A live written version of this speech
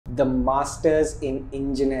the Masters in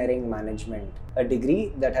Engineering Management, a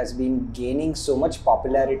degree that has been gaining so much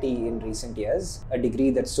popularity in recent years, a degree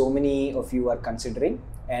that so many of you are considering.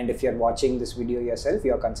 And if you're watching this video yourself,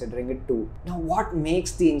 you're considering it too. Now, what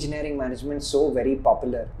makes the engineering management so very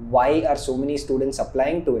popular? Why are so many students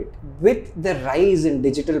applying to it? With the rise in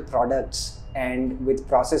digital products and with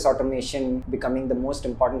process automation becoming the most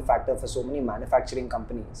important factor for so many manufacturing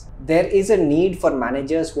companies, there is a need for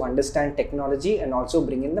managers who understand technology and also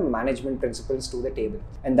bring in the management principles to the table.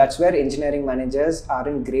 And that's where engineering managers are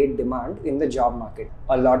in great demand in the job market.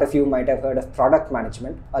 A lot of you might have heard of product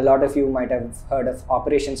management. A lot of you might have heard of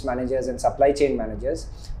operations managers and supply chain managers.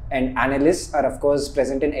 And analysts are of course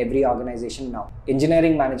present in every organization now.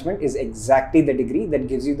 Engineering management is exactly the degree that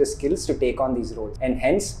gives you the skills to take on these roles, and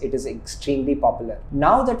hence it is extremely popular.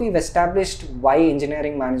 Now that we've established why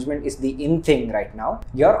engineering management is the in thing right now,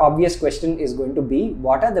 your obvious question is going to be,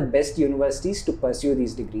 what are the best universities to pursue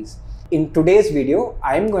these degrees? In today's video,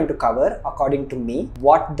 I'm going to cover, according to me,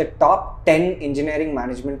 what the top 10 engineering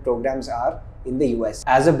management programs are in the US.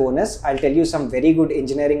 As a bonus, I'll tell you some very good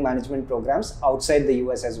engineering management programs outside the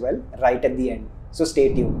US as well, right at the end. So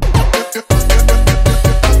stay tuned.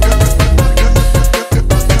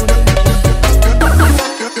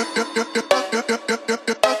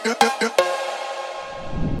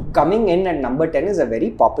 Coming in at number 10 is a very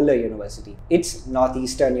popular university. It's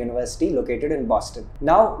Northeastern University, located in Boston.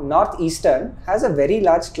 Now, Northeastern has a very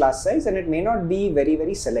large class size and it may not be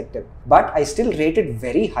very selective, but I still rate it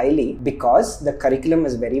very highly because the curriculum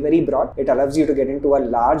is very broad. It allows you to get into a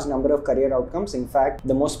large number of career outcomes. In fact,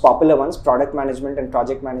 the most popular ones, product management and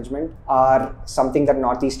project management, are something that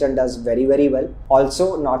Northeastern does very well.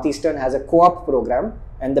 Also, Northeastern has a co-op program,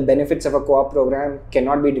 and the benefits of a co-op program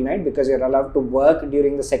cannot be denied because you're allowed to work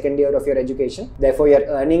during the second year of your education. Therefore, you're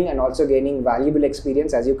earning and also gaining valuable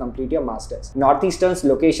experience as you complete your masters. Northeastern's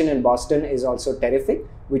location in Boston is also terrific,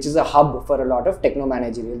 which is a hub for a lot of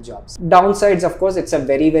techno-managerial jobs. Downsides, of course, it's a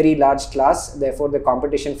very large class. Therefore, the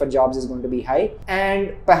competition for jobs is going to be high.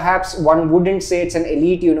 And perhaps one wouldn't say it's an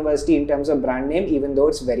elite university in terms of brand name, even though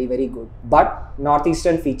it's very good. But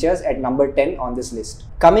Northeastern features at number 10 on this list.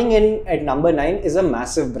 Coming in at number 9 is a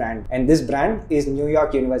massive brand, and this brand is New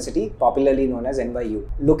York University, popularly known as NYU.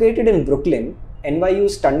 Located in Brooklyn,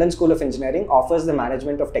 NYU's Stundon School of Engineering offers the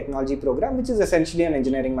Management of Technology program, which is essentially an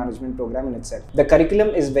engineering management program in itself. The curriculum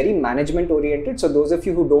is very management oriented, so those of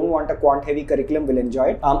you who don't want a quant heavy curriculum will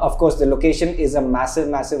enjoy it. Of course, the location is a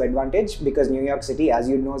massive advantage because New York City, as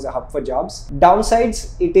you know, is a hub for jobs.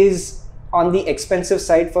 Downsides, it is on the expensive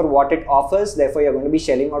side for what it offers. Therefore, you're going to be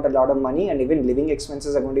shelling out a lot of money, and even living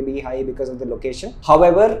expenses are going to be high because of the location.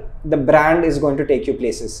 However, the brand is going to take you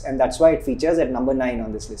places, and that's why it features at number 9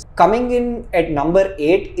 on this list. Coming in at number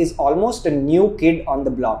 8 is almost a new kid on the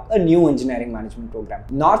block, a new engineering management program.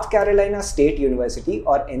 North Carolina State University,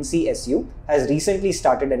 or NCSU, has recently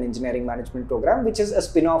started an engineering management program, which is a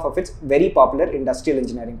spin-off of its very popular industrial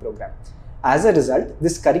engineering program. As a result,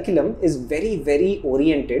 this curriculum is very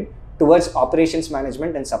oriented towards operations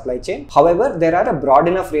management and supply chain. However, there are a broad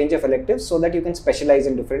enough range of electives so that you can specialize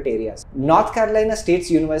in different areas. North Carolina State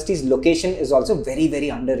University's location is also very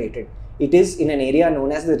underrated. It is in an area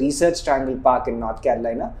known as the Research Triangle Park in North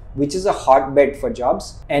Carolina, which is a hotbed for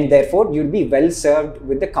jobs, and therefore you'll be well served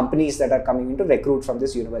with the companies that are coming in to recruit from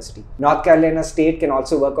this university. North Carolina State can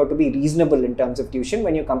also work out to be reasonable in terms of tuition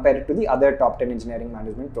when you compare it to the other top 10 engineering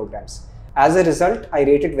management programs. As a result, I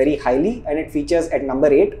rate it very highly, and it features at number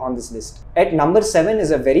 8 on this list. At number 7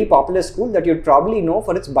 is a very popular school that you'd probably know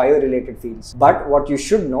for its bio-related fields. But what you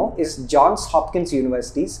should know is Johns Hopkins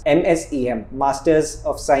University's MEM, Masters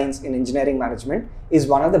of Science in Engineering Management, is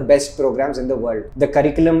one of the best programs in the world. The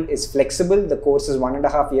curriculum is flexible. The course is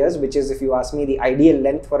 1.5 years, which is, if you ask me, the ideal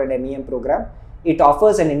length for an MEM program. It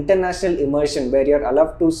offers an international immersion where you're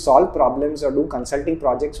allowed to solve problems or do consulting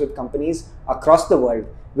projects with companies across the world,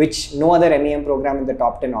 which no other MEM program in the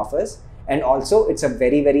top 10 offers. And also, it's a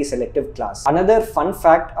very selective class. Another fun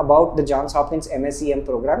fact about the Johns Hopkins MEM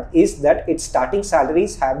program is that its starting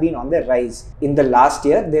salaries have been on the rise. In the last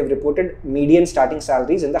year, they've reported median starting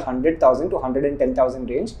salaries in the 100,000 to 110,000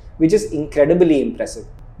 range, which is incredibly impressive.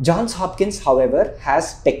 Johns Hopkins, however,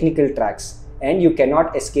 has technical tracks, and you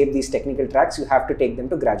cannot escape these technical tracks. You have to take them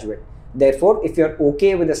to graduate. Therefore, if you're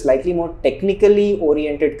okay with a slightly more technically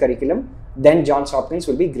oriented curriculum, then Johns Hopkins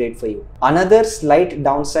will be great for you. Another slight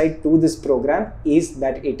downside to this program is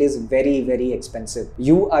that it is very expensive.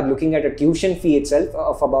 You are looking at a tuition fee itself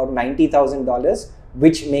of about $90,000,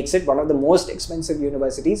 which makes it one of the most expensive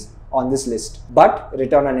universities on this list. But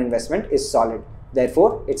return on investment is solid.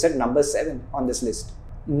 Therefore, it's at number 7 on this list.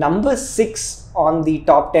 Number 6 on the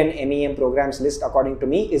top 10 MEM programs list, according to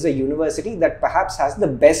me, is a university that perhaps has the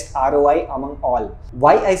best ROI among all.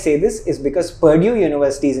 Why I say this is because Purdue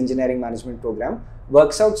University's engineering management program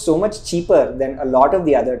works out so much cheaper than a lot of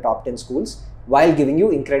the other top 10 schools while giving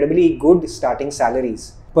you incredibly good starting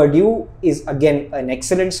salaries. Purdue is again an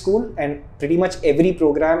excellent school, and pretty much every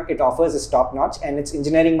program it offers is top notch, and its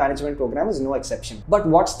engineering management program is no exception. But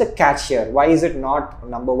what's the catch here? Why is it not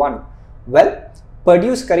number 1? Well,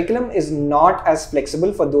 Purdue's curriculum is not as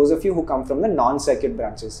flexible for those of you who come from the non-circuit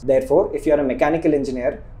branches. Therefore, if you are a mechanical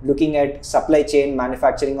engineer looking at supply chain,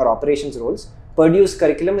 manufacturing or operations roles, Purdue's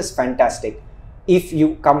curriculum is fantastic. If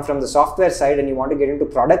you come from the software side and you want to get into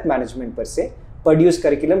product management per se, Purdue's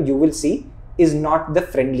curriculum, you will see, is not the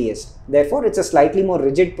friendliest. Therefore, it's a slightly more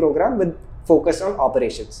rigid program with focus on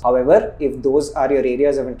operations. However, if those are your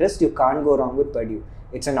areas of interest, you can't go wrong with Purdue.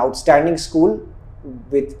 It's an outstanding school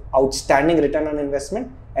with outstanding return on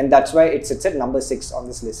investment, and that's why it sits at number 6 on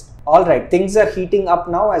this list. Alright, things are heating up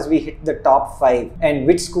now as we hit the top 5. And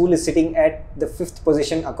which school is sitting at the 5th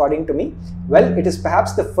position according to me? Well, it is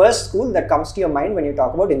perhaps the first school that comes to your mind when you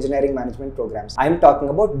talk about engineering management programs. I'm talking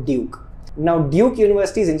about Duke. Now, Duke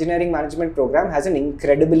University's engineering management program has an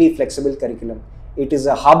incredibly flexible curriculum. It is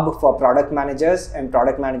a hub for product managers, and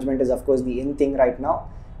product management is of course the in thing right now.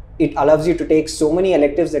 It allows you to take so many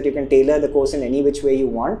electives that you can tailor the course in any which way you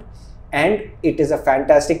want, and it is a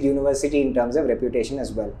fantastic university in terms of reputation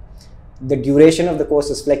as well. The duration of the course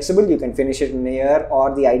is flexible. You can finish it in a year,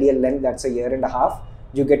 or the ideal length, that's a year and a half.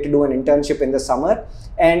 You get to do an internship in the summer,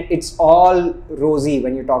 and it's all rosy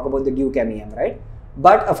when you talk about the Duke MEM, right?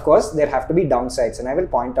 But of course, there have to be downsides, and I will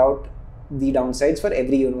point out the downsides for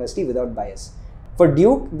every university without bias. For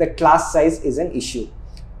Duke, the class size is an issue.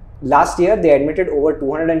 Last year, they admitted over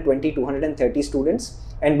 220-230 students,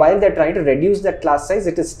 and while they're trying to reduce that class size,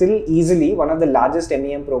 it is still easily one of the largest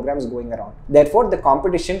MEM programs going around. Therefore, the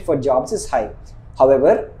competition for jobs is high.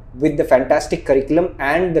 However, with the fantastic curriculum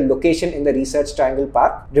and the location in the Research Triangle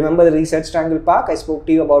Park, remember the Research Triangle Park? I spoke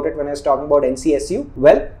to you about it when I was talking about NCSU.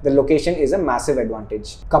 Well, the location is a massive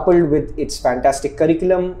advantage. Coupled with its fantastic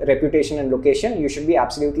curriculum, reputation and location, you should be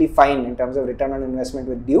absolutely fine in terms of return on investment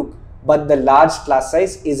with Duke. But the large class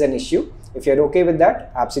size is an issue. If you're okay with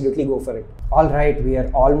that, absolutely go for it. Alright, we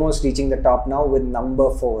are almost reaching the top now with number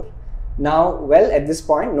 4. Now, well, at this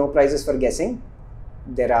point, no prizes for guessing.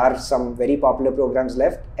 There are some very popular programs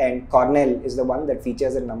left, and Cornell is the one that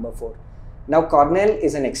features at number 4. Now, Cornell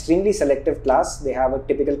is an extremely selective class. They have a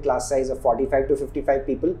typical class size of 45 to 55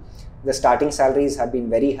 people. The starting salaries have been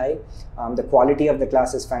very high. The quality of the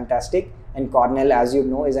class is fantastic, and Cornell, as you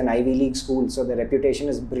know, is an Ivy League school, so the reputation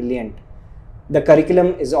is brilliant. The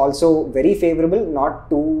curriculum is also very favorable, not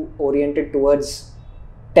too oriented towards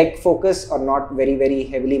tech focus or not very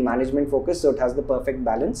heavily management focus, so it has the perfect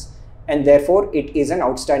balance, and therefore it is an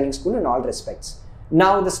outstanding school in all respects.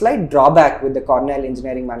 Now, the slight drawback with the Cornell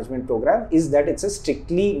Engineering Management program is that it's a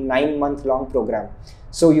strictly 9-month-long program.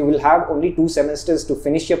 So you will have only 2 semesters to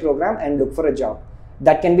finish your program and look for a job.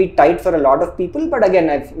 That can be tight for a lot of people, but again,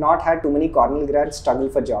 I've not had too many Cornell grads struggle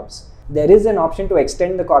for jobs. There is an option to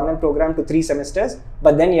extend the Cornell program to 3 semesters,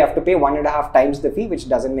 but then you have to pay 1.5 times the fee, which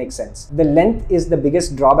doesn't make sense. The length is the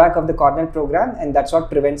biggest drawback of the Cornell program, and that's what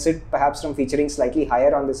prevents it perhaps from featuring slightly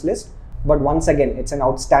higher on this list. But once again, it's an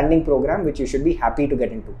outstanding program which you should be happy to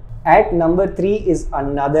get into. At number 3 is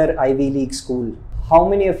another Ivy League school. How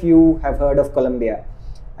many of you have heard of Columbia?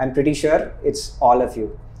 I'm pretty sure it's all of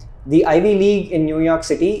you. The Ivy League in New York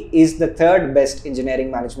City is the 3rd best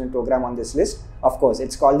engineering management program on this list. Of course,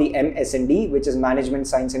 it's called the MS&D, which is Management,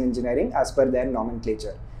 Science and Engineering as per their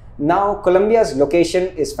nomenclature. Now, Columbia's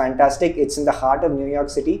location is fantastic. It's in the heart of New York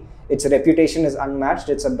City. Its reputation is unmatched.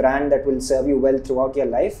 It's a brand that will serve you well throughout your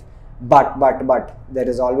life. But, there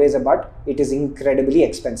is always a but, it is incredibly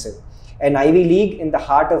expensive. An Ivy League in the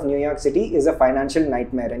heart of New York City is a financial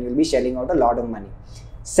nightmare, and you'll be shelling out a lot of money.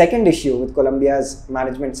 Second issue with Columbia's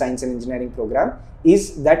Management, Science and Engineering program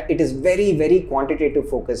is that it is very quantitative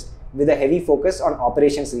focused with a heavy focus on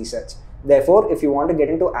operations research. Therefore, if you want to get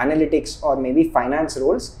into analytics or maybe finance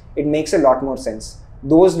roles, it makes a lot more sense.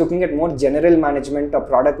 Those looking at more general management or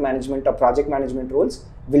product management or project management roles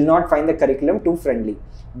will not find the curriculum too friendly.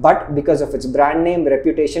 But because of its brand name,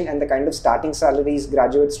 reputation and the kind of starting salaries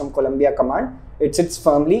graduates from Columbia command, it sits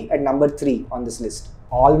firmly at number 3 on this list.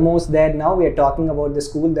 Almost there now. We are talking about the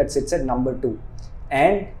school that sits at number 2.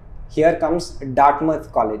 And here comes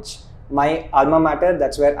Dartmouth College, my alma mater.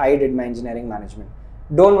 That's where I did my engineering management.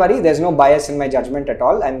 Don't worry, there's no bias in my judgment at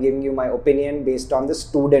all. I'm giving you my opinion based on the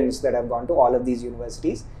students that have gone to all of these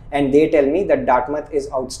universities, and they tell me that Dartmouth is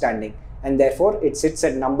outstanding, and therefore it sits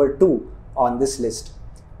at number 2 on this list.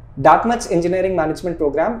 Dartmouth's engineering management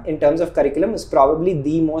program in terms of curriculum is probably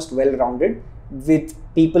the most well-rounded, with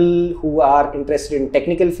people who are interested in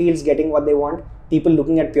technical fields getting what they want, people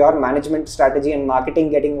looking at pure management strategy and marketing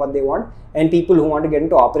getting what they want, and people who want to get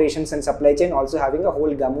into operations and supply chain also having a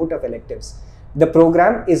whole gamut of electives. The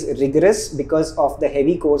program is rigorous because of the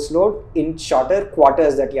heavy course load in shorter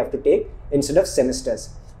quarters that you have to take instead of semesters.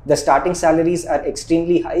 The starting salaries are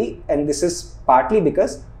extremely high, and this is partly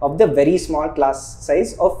because of the very small class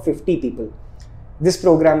size of 50 people. This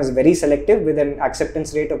program is very selective with an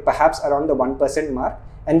acceptance rate of perhaps around the 1% mark,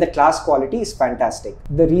 and the class quality is fantastic.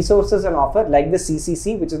 The resources on offer, like the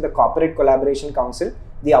CCC, which is the Corporate Collaboration Council,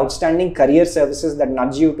 the outstanding career services that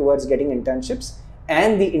nudge you towards getting internships,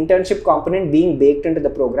 and the internship component being baked into the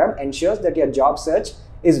program ensures that your job search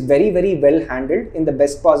is very well handled in the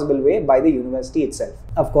best possible way by the university itself.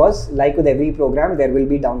 Of course, like with every program, there will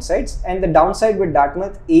be downsides, and the downside with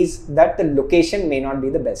Dartmouth is that the location may not be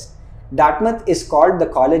the best. Dartmouth is called the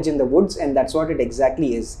college in the woods, and that's what it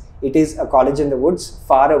exactly is. It is a college in the woods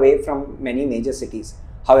far away from many major cities.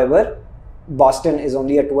 However, Boston is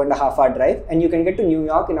only a 2.5-hour drive, and you can get to New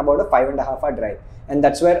York in about a 5.5-hour drive, and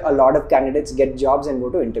that's where a lot of candidates get jobs and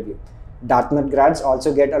go to interview. Dartmouth grads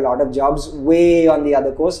also get a lot of jobs way on the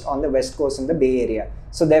other coast, on the west coast in the Bay Area.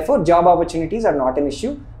 So therefore, job opportunities are not an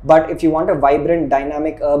issue. But if you want a vibrant,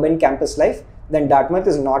 dynamic, urban campus life, then Dartmouth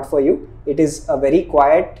is not for you. It is a very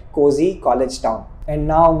quiet, cozy college town. And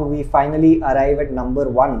now we finally arrive at number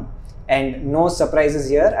 1. And no surprises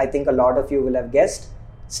here. I think a lot of you will have guessed.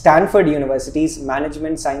 Stanford University's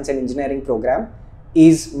Management, Science and Engineering program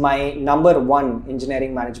is my number 1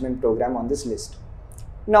 engineering management program on this list.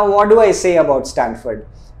 Now, what do I say about Stanford?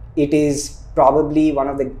 It is probably one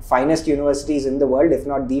of the finest universities in the world, if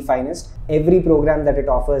not the finest. Every program that it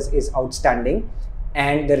offers is outstanding,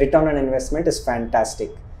 and the return on investment is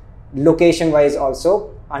fantastic. Location-wise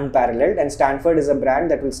also unparalleled, and Stanford is a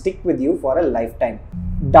brand that will stick with you for a lifetime.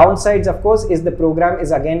 Downsides, of course, is the program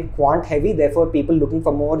is again quant heavy. Therefore, people looking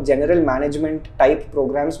for more general management type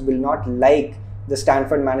programs will not like the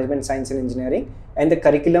Stanford Management, Science and Engineering, and the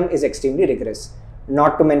curriculum is extremely rigorous.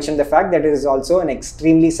 Not to mention the fact that it is also an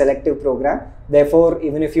extremely selective program. Therefore,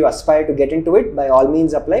 even if you aspire to get into it, by all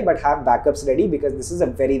means apply, but have backups ready, because this is a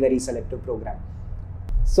very selective program.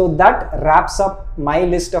 So that wraps up my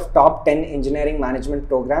list of top 10 engineering management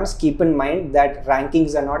programs. Keep in mind that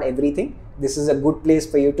rankings are not everything. This is a good place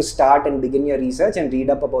for you to start and begin your research and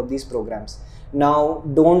read up about these programs. Now,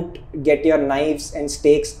 don't get your knives and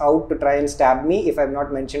stakes out to try and stab me if I have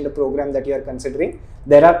not mentioned a program that you are considering.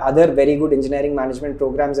 There are other very good engineering management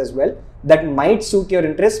programs as well that might suit your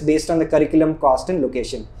interest based on the curriculum, cost and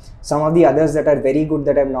location. Some of the others that are very good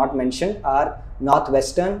that I have not mentioned are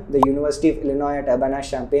Northwestern, the University of Illinois at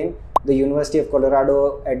Urbana-Champaign, the University of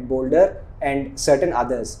Colorado at Boulder, and certain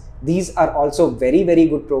others. These are also very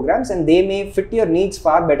good programs, and they may fit your needs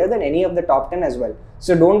far better than any of the top 10 as well.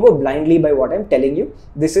 So don't go blindly by what I'm telling you.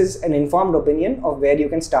 This is an informed opinion of where you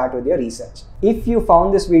can start with your research. If you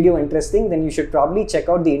found this video interesting, then you should probably check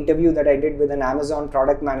out the interview that I did with an Amazon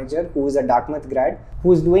product manager who is a Dartmouth grad,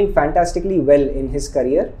 who is doing fantastically well in his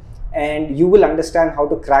career. And you will understand how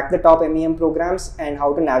to crack the top MEM programs and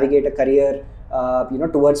how to navigate a career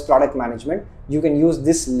towards product management. You can use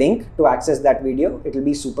this link to access that video. It will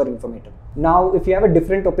be super informative. Now, if you have a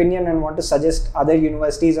different opinion and want to suggest other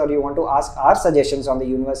universities, or you want to ask our suggestions on the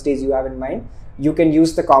universities you have in mind, you can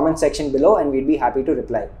use the comment section below and we'd be happy to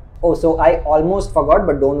reply. Oh, so I almost forgot,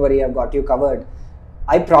 but don't worry, I've got you covered.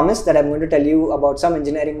 I promised that I'm going to tell you about some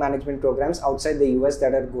engineering management programs outside the US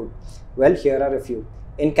that are good. Well, here are a few.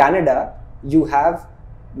 In Canada, you have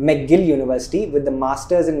McGill University with the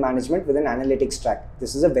Masters in Management with an Analytics track.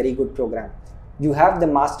 This is a very good program. You have the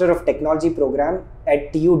Master of Technology program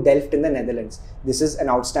at TU Delft in the Netherlands. This is an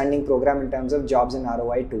outstanding program in terms of jobs and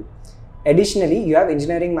ROI too. Additionally, you have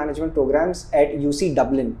engineering management programs at UC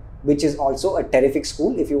Dublin, which is also a terrific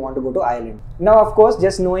school if you want to go to Ireland. Now, of course,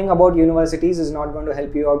 just knowing about universities is not going to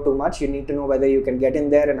help you out too much. You need to know whether you can get in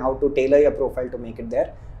there and how to tailor your profile to make it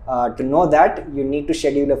there. To know that, you need to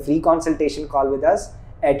schedule a free consultation call with us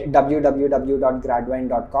at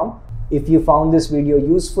www.gradwine.com. If you found this video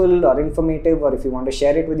useful or informative, or if you want to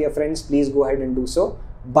share it with your friends, please go ahead and do so.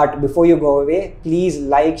 But before you go away, please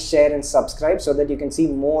like, share and subscribe so that you can see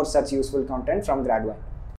more such useful content from Gradwine.